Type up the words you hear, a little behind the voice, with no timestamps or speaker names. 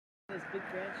This big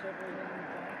branch over here in the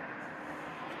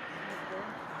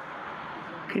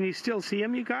back. Can you still see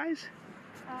him, you guys?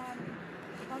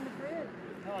 On the bridge.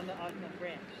 No, on the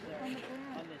branch. Sorry. On the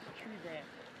branch. On this tree branch.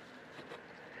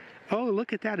 Oh,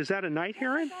 look at that. Is that a night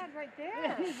heron? Oh my God, right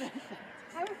there.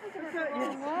 I was thinking of the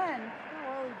wrong one.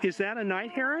 Is that a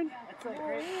night heron? It's a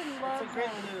great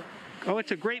blue. Oh,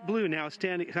 it's a great blue now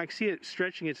standing. I can see it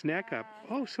stretching its neck up.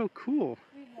 Oh, so cool.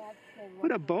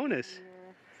 What a bonus.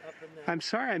 I'm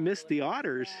sorry I missed the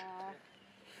otters.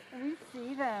 We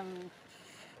see them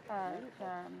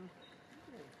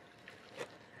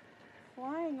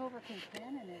flying over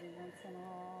Concannon every once in a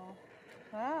while.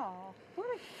 Wow.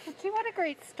 What a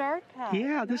great start, Pat.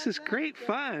 Yeah, this is great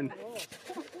fun.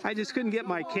 I just couldn't get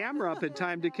my camera up in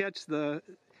time to catch the...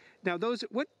 Now those,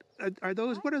 what are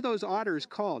those otters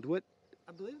called? What?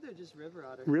 I believe they're just river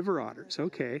otters. River otters,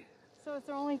 okay. So is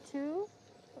there only two?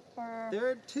 Or... There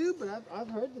are two, but I've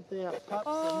heard that they have pups.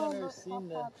 Oh, I've never seen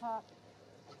them.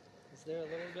 Is there a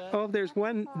little guy? Oh, there's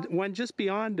one just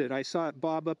beyond it. I saw it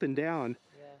bob up and down.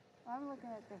 Yeah. I'm looking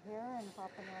at the heron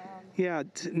hopping around. Yeah,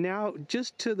 now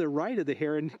just to the right of the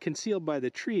heron, concealed by the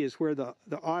tree, is where the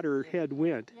otter head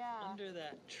went. Yeah. Under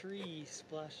that tree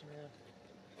splashing around.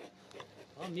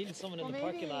 I'm meeting someone in the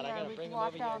parking lot. I gotta bring them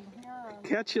over here.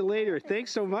 Catch you later.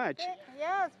 Thanks so much.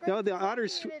 Yeah, it's great. No, the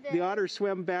otters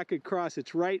swam back across.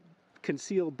 It's right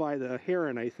concealed by the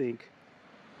heron, I think.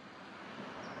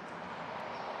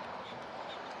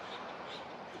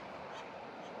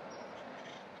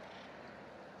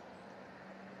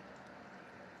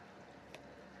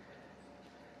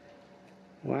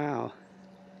 Wow.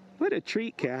 What a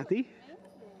treat, Kathy.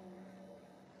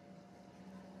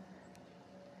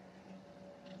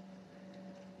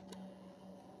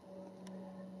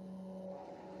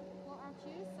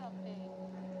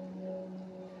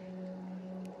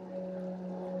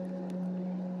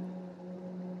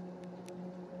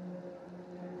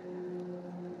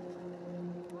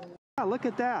 Wow, look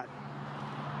at that.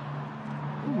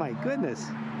 Oh my goodness.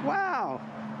 Wow.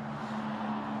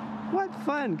 What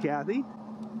fun, Kathy.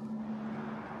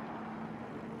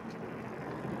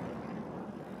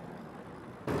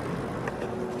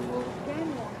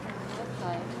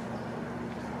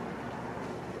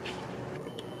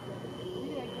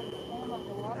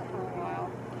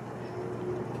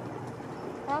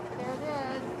 Oh, there it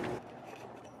is.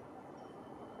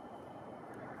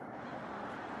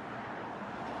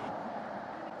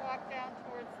 Walk down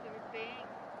towards the bank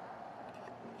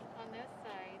on this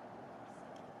side.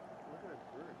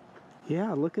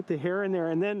 Yeah, look at the heron there.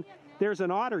 And then there's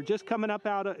an otter just coming up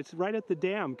out of, it's right at the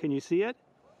dam. Can you see it?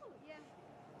 Yeah.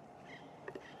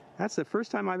 That's the first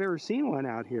time I've ever seen one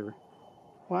out here.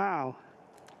 Wow.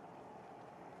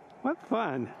 What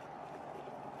fun.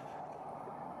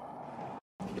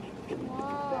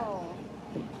 Wow.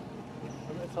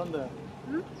 It's on the,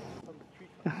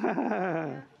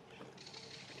 Yeah.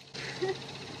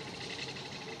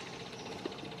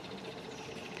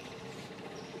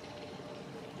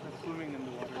 swimming in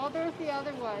the water. Oh, there's the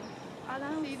other one. I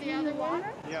don't see the other one.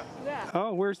 Yeah. Yeah.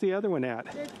 Oh, where's the other one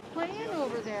at? They're playing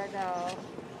over there now.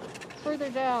 Further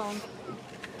down.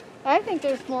 I think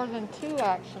there's more than two,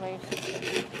 actually.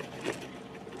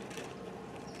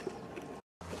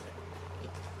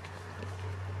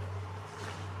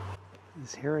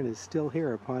 This heron is still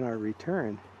here upon our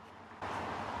return.